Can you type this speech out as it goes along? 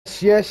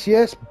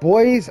yes,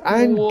 boys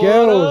and What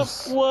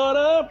girls. up? What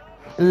up?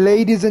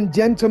 Ladies and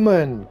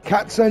gentlemen,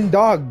 cats and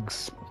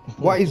dogs,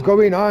 what is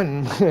going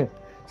on?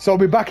 So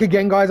we're back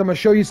again, guys. I'm gonna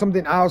show you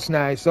something else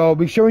now. So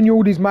we're showing you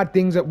all these mad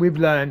things that we've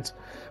learned.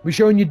 We're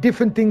showing you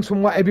different things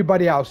from what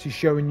everybody else is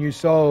showing you.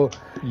 So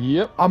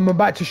Yep. I'm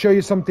about to show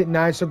you something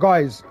now. So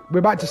guys, we're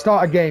about to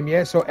start a game,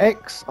 yeah? So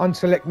X on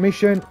select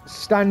mission,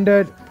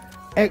 standard,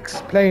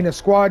 X playing a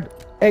squad,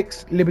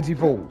 X Liberty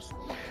Falls.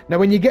 Now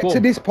when you get to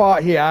this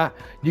part here,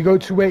 you go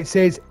to where it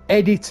says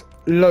edit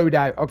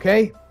loadout,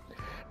 okay?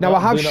 Now I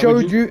have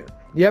showed you,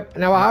 yep,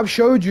 now I have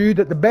showed you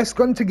that the best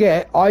gun to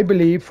get, I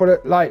believe, for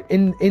like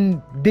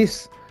in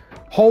this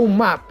whole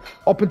map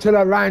up until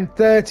around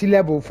 30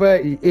 level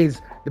 30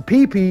 is the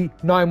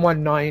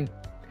PP919.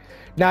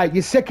 Now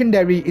your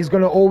secondary is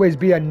going to always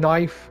be a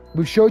knife.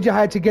 We've showed you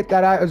how to get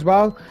that out as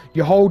well.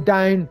 You hold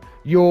down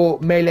your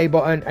melee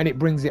button and it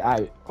brings it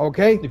out,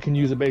 okay? You can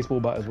use a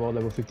baseball bat as well,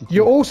 level 52.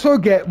 You also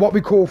get what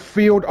we call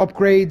field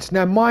upgrades.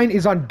 Now mine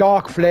is on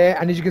dark flare,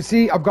 and as you can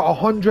see, I've got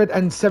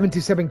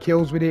 177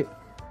 kills with it,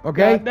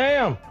 okay? God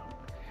damn.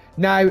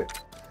 Now,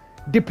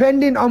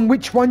 depending on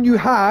which one you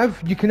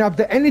have, you can have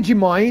the energy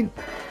mine,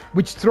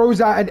 which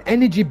throws out an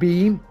energy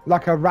beam,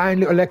 like a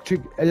round little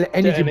electric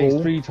energy Detonates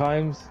ball. 3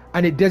 times.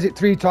 And it does it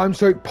 3 times,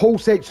 so it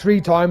pulsates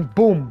 3 times,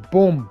 boom,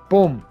 boom,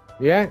 boom.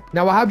 Yeah,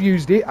 now I have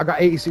used it. I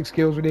got 86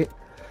 kills with it.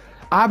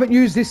 I haven't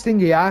used this thing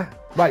here.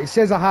 Right, it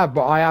says I have,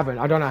 but I haven't.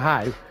 I don't know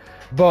how.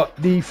 But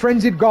the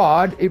Frenzied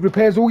Guard, it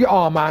repairs all your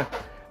armor,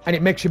 and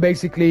it makes you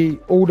basically,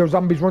 all the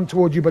zombies run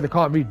towards you, but they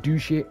can't really do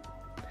shit.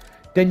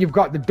 Then you've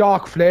got the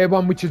Dark Flare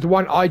one, which is the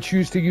one I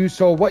choose to use.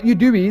 So what you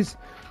do is,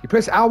 you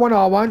press R1,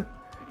 R1,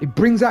 it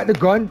brings out the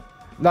gun,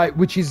 like,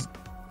 which is,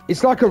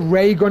 it's like a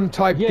ray gun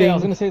type thing. Yeah, I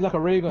was going to say it's like a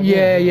ray gun.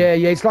 Yeah.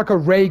 It's like a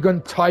ray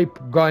gun type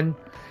gun.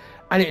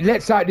 And it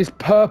lets out this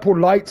purple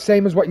light,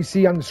 same as what you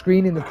see on the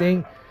screen in the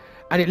thing.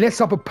 And it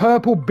lets up a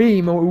purple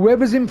beam, and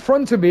whoever's in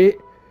front of it,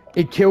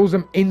 it kills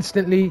them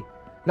instantly.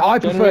 Now, I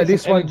prefer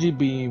this one. Energy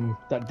beam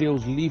that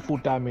deals lethal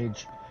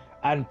damage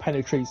and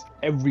penetrates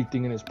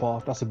everything in its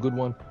path. That's a good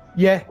one.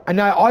 Yeah, and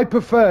now I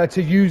prefer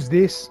to use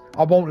this.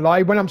 I won't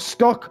lie. When I'm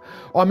stuck,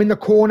 or I'm in the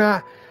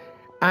corner,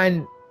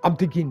 and I'm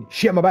thinking,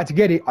 shit, I'm about to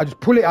get it. I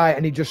just pull it out,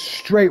 and it just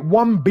straight,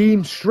 one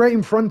beam straight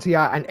in front of you,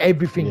 and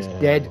everything's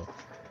dead.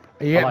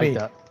 You get me?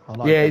 That.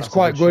 Yeah, it's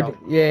quite good. Shout.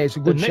 Yeah, it's a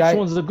good The shout. next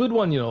one's a good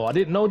one, you know. I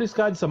didn't know this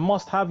guy. It's a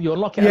must-have. You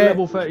unlock it at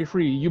level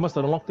 33. You must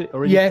have unlocked it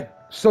already. Yeah.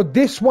 So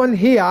this one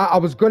here, I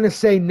was going to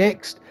say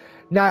next.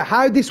 Now,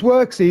 how this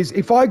works is,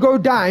 if I go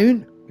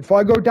down,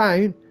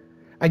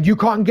 and you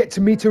can't get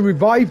to me to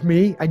revive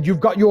me, and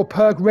you've got your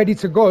perk ready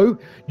to go,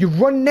 you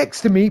run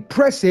next to me,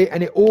 press it,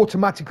 and it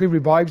automatically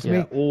revives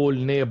me. All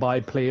nearby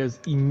players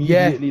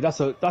immediately. That's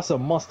a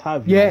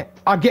must-have. Yeah,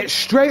 I get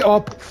straight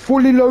up,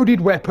 fully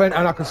loaded weapon,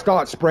 and I can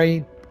start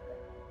spraying.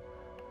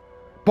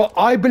 But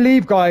I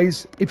believe,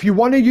 guys, if you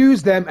want to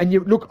use them, and you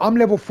look, I'm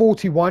level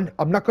 41.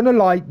 I'm not going to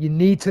lie. You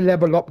need to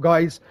level up,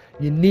 guys.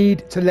 You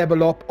need to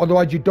level up.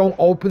 Otherwise, you don't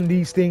open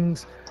these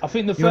things. I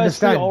think the first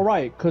 3 are all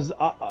right, because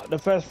the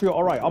first 3 are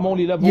all right. I'm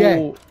only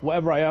level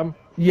whatever I am.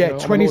 Yeah, you know,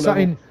 20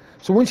 something.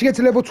 So once you get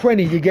to level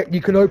 20,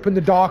 you can open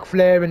the Dark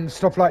Flare and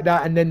stuff like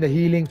that, and then the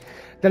healing.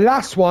 The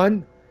last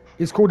one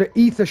is called the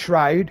Ether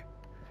Shroud,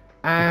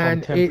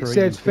 and it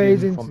says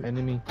phasing from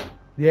enemy.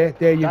 Yeah,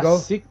 there you go.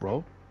 That's sick,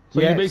 bro. So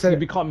you basically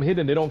become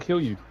hidden, they don't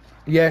kill you.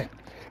 Yeah,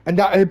 and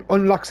that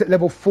unlocks at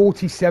level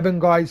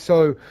 47, guys.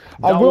 So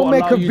I will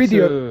make a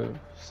video.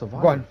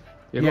 Survive. Go on.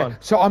 Yeah, go on.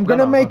 So I'm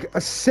gonna make a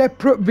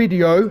separate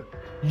video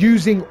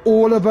using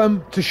all of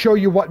them to show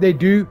you what they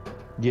do.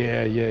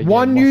 Yeah.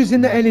 One using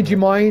the energy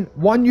mine,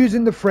 one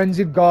using the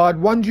Frenzied Guard,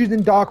 one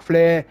using Dark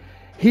Flare,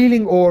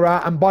 healing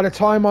aura, and by the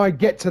time I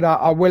get to that,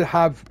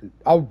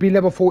 I'll be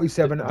level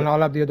 47, and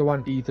I'll have the other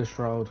one. Ether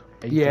Shroud.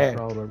 Shroud,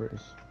 whatever it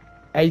is.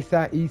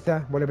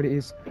 Ether, whatever it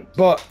is.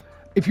 But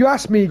if you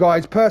ask me,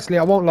 guys, personally,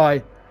 I won't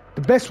lie,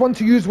 the best one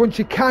to use once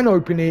you can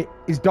open it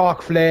is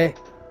Dark Flare.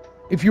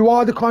 If you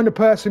are the kind of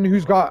person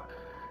who's got,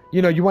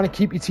 you know, you want to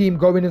keep your team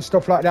going and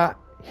stuff like that,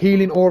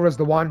 healing aura is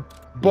the one.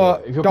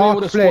 But if you're Dark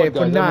Flare squad,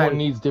 guys, for now, everyone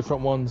needs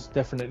different ones,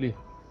 definitely.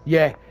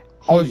 Yeah,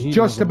 I was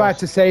just about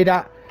to say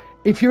that.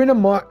 If you're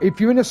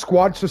in a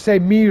squad, so say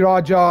me,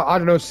 Raja, I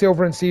don't know,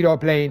 Silver and Cedar are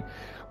playing,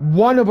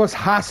 one of us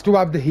has to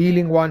have the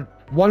healing one.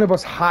 One of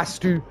us has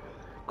to.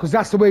 Because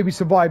that's the way we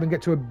survive and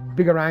get to a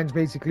bigger rounds,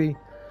 basically.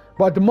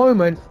 But at the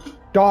moment,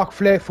 Dark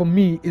Flare for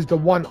me is the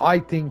one I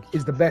think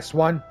is the best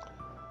one.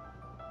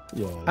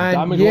 Yeah, the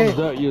damage one's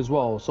dirty as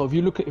well. So if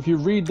you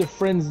read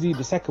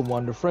the second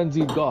one, the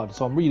Frenzied Guard.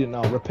 So I'm reading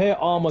now. Repair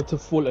armor to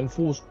full and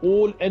force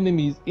all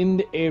enemies in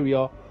the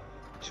area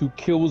to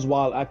kills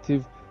while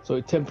active. So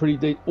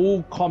they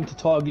all come to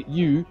target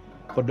you,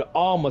 but the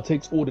armor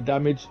takes all the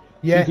damage.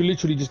 Yeah. So you can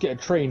literally just get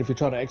a train if you're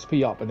trying to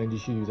XP up and then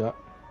just use that.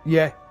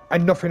 Yeah,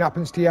 and nothing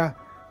happens to you.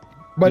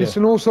 But it's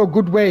also a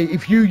good way,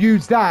 if you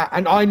use that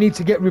and I need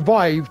to get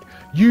revived,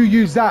 you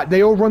use that,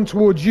 they all run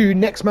towards you,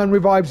 next man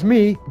revives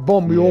me,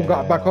 boom, we all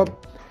got back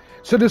up.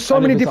 So there's so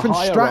many different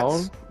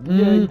strats. Round,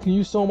 yeah, you can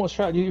use so much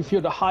strat. If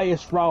you're the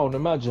highest round,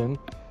 imagine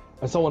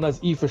and someone has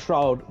E for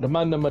Shroud, the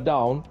man them are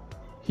down,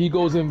 he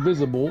goes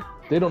invisible,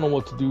 they don't know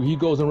what to do, he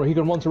goes and he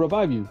can run to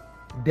revive you.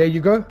 There you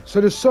go. So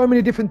there's so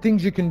many different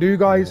things you can do,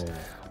 guys. Yeah.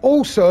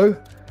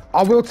 Also,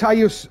 I will tell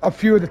you a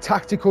few of the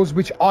tacticals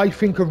which I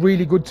think are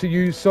really good to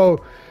use.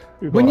 So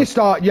when you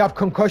start, you have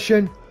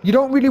concussion. You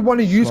don't really want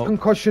to use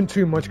concussion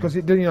too much because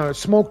it, you know,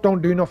 smoke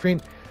don't do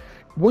nothing.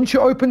 Once you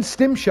open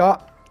stim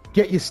shot,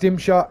 get your stim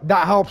shot.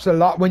 That helps a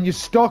lot. When you're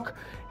stuck,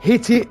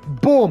 hit it,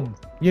 boom.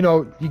 You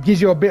know, it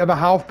gives you a bit of a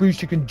health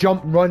boost. You can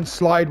jump, run,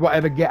 slide,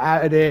 whatever, get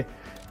out of there.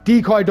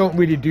 Decoy don't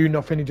really do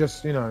nothing. It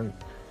just, you know.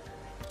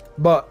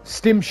 But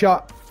stim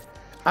shot,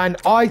 and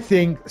I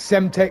think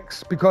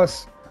Semtex,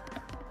 because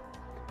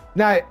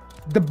now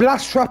the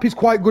blast trap is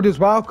quite good as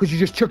well, because you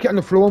just chuck it on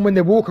the floor and when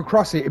they walk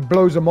across it, it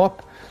blows them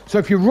up. So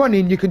if you're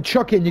running, you can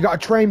chuck it and you got a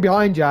train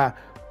behind you,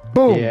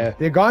 boom,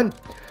 they're gone.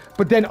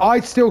 But then I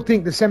still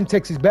think the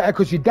Semtex is better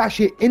because you dash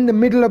it in the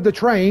middle of the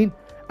train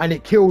and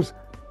it kills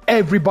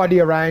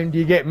everybody around.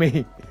 You get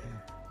me?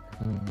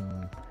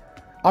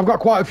 I've got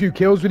quite a few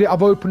kills with it.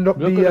 I've opened up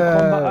the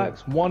combat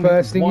axe.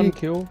 One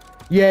kill.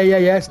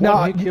 Yes.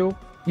 Now, kill.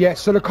 Yeah,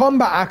 so the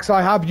combat axe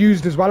I have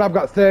used as well. I've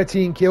got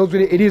 13 kills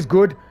with it. It is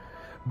good,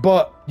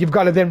 but you've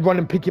got to then run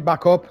and pick it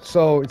back up.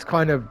 So it's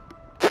kind of...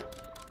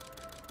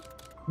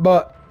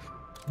 But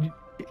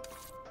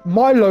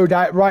my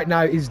loadout right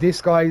now is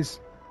this, guys.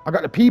 I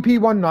got the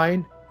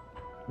PP19,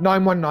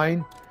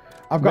 919.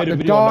 I've got the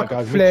dark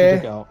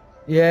flare.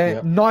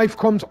 Yeah, knife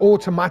comes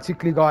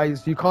automatically,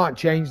 guys. You can't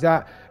change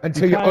that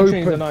until you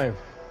open the knife.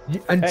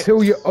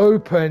 Until you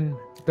open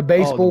the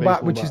baseball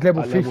bat, which is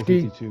level 50. Level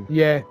 52.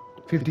 Yeah,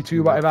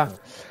 52, whatever.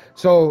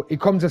 So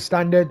it comes as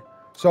standard.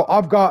 So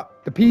I've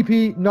got the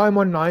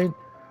PP919.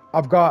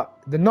 I've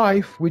got the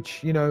knife,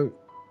 which, you know,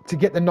 to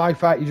get the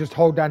knife out, you just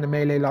hold down the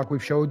melee like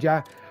we've showed you.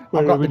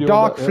 I've got the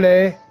dark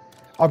flare.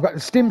 I've got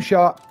the stim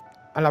shot,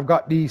 and I've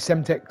got the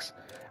Semtex.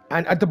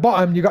 And at the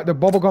bottom, you got the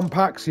bubblegum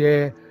packs.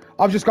 Yeah,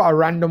 I've just got a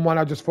random one.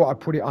 I just thought I'd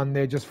put it on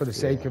there just for the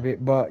sake of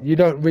it. But you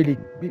don't really...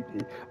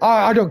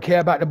 I don't care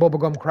about the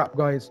bubblegum crap,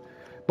 guys.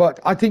 But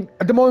I think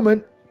at the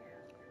moment,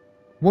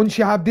 once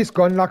you have this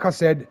gun, like I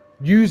said,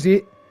 use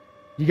it.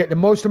 You get the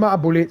most amount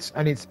of bullets,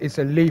 and it's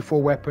a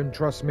lethal weapon,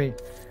 trust me.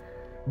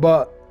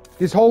 But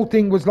this whole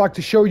thing was like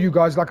to show you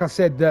guys, like I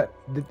said, that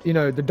you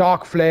know, the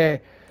dark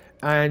flare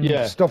and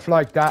stuff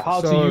like that.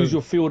 How to use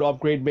your field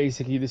upgrade,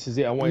 basically. This is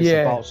it and what it's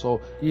about. So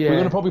we're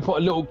gonna probably put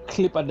a little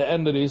clip at the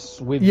end of this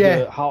with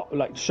how,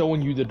 like,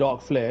 showing you the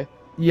dark flare.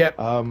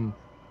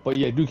 But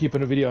yeah, do keep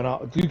in the video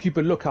and do keep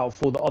a lookout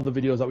for the other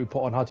videos that we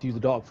put on how to use the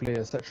dark flare,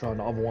 etc.,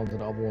 and the other ones.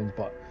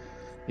 But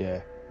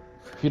yeah,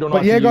 if you don't know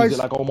how to use it,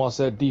 like Omar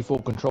said,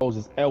 default controls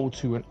is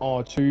L2 and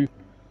R2.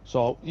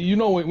 So you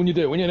know when you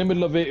do it, when you're in the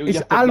middle of it, it's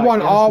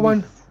L1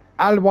 R1,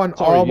 L1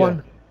 R1.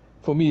 Yeah.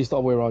 For me, it's the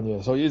other way around.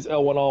 Yeah, so it is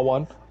L1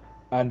 R1,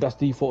 and that's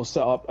default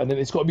setup, and then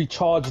it's got to be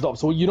charged up.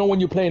 So you know when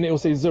you're playing it, it'll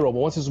say 0, but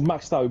once it's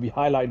maxed out, it'll be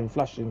highlighted and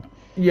flashing.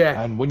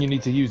 Yeah. And when you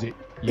need to use it,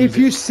 if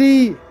you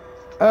see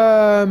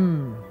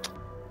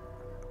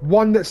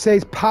one that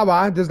says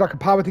power, there's like a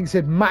power thing that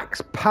said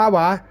max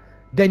power,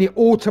 then it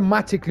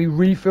automatically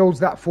refills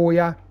that for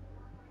you.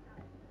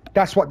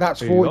 That's what that's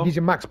for. It gives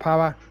you max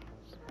power.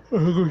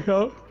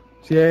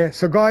 Yeah,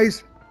 so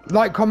guys,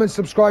 like, comment,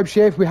 subscribe,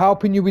 share if we're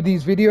helping you with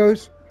these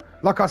videos.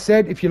 Like I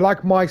said, if you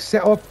like my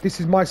setup, this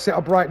is my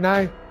setup right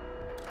now.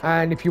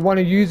 And if you want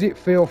to use it,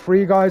 feel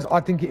free, guys. I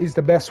think it is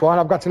the best one.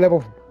 I've got to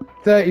level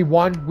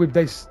 31 with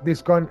this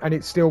gun, and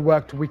it still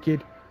worked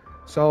wicked.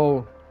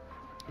 So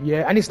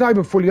yeah, and it's not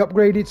even fully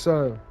upgraded,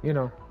 so you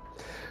know.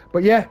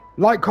 But yeah,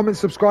 like, comment,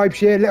 subscribe,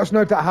 share. Let us know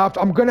if that helped.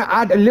 I'm gonna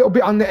add a little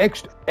bit on the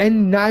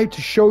end now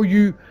to show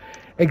you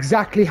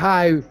exactly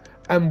how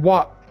and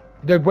what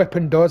the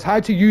weapon does, how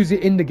to use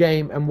it in the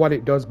game, and what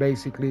it does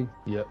basically.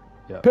 Yeah.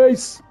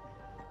 Peace.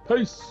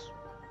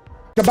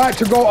 About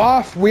to go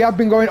off. We have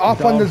been going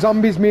off on the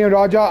zombies, me and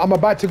Raja. I'm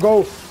about to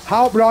go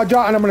help Raja,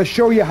 and I'm going to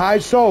show you how.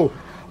 So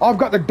I've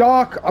got the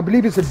dark, I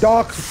believe it's a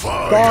dark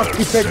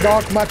effect,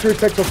 dark matter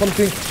effect or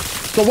something.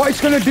 So what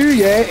it's going to do,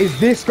 is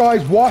this,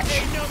 guys.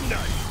 Watch.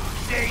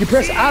 You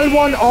press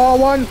L1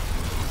 R1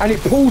 and it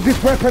pulls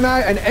this weapon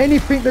out, and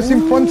anything that's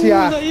in front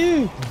of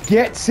you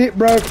gets it,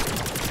 bro.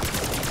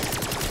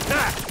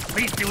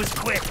 Please do it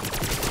quick.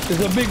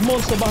 There's a big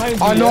monster behind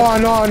you. I know. I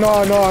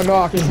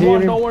can hear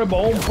him. Don't worry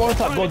about home front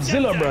at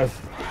Godzilla, bro.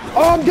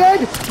 Oh, I'm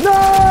dead. No!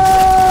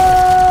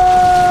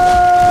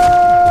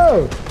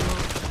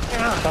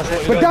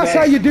 But that's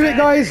how you do it,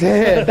 guys.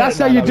 That's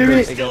how you do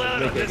it.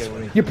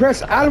 You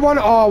press L1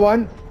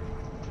 R1.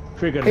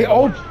 Trigger.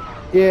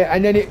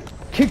 And then it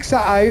kicks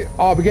that out.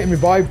 Oh, we're getting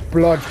revived.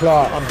 Blood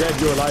clot. I'm dead.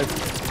 You're alive.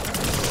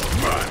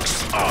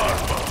 Max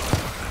armor.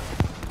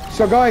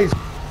 So, guys,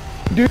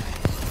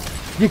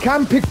 you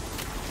can pick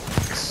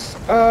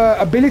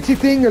ability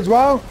thing as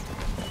well,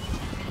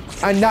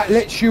 and that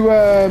lets you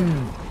have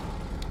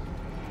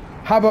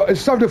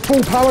the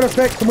full power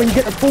effect. And when you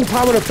get the full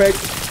power effect,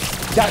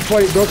 that's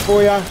what it does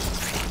for you.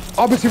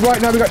 Obviously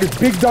right now we got this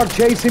big dog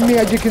chasing me,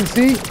 as you can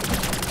see.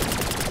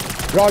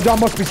 Raja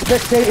must be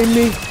spectating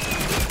me.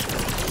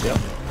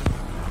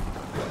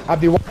 Have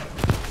the one.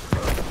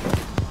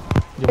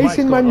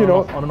 Your Man, you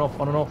know. On and off,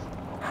 on and off.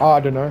 Oh, I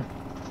don't know.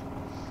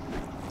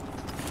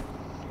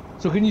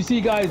 So can you see,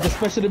 guys, the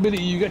special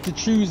ability, you get to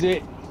choose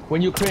it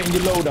when you're creating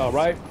your loadout,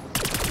 right?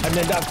 And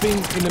then that thing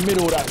in the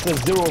middle that says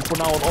 0 for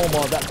now on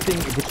Omar, that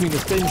thing between the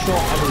slingshot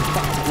and the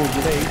tactical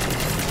grenade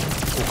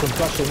or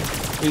concussion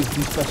is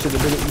the special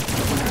ability.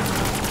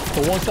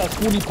 So once that's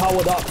fully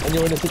powered up and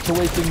you're in a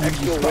situation you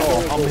start,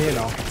 oh, I'm here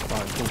now.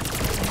 Right, cool.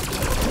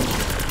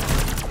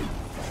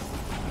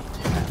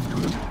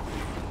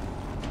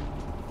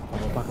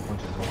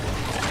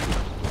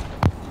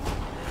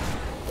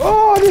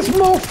 Oh, this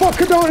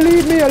motherfucker don't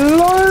leave me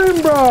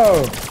alone,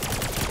 bro!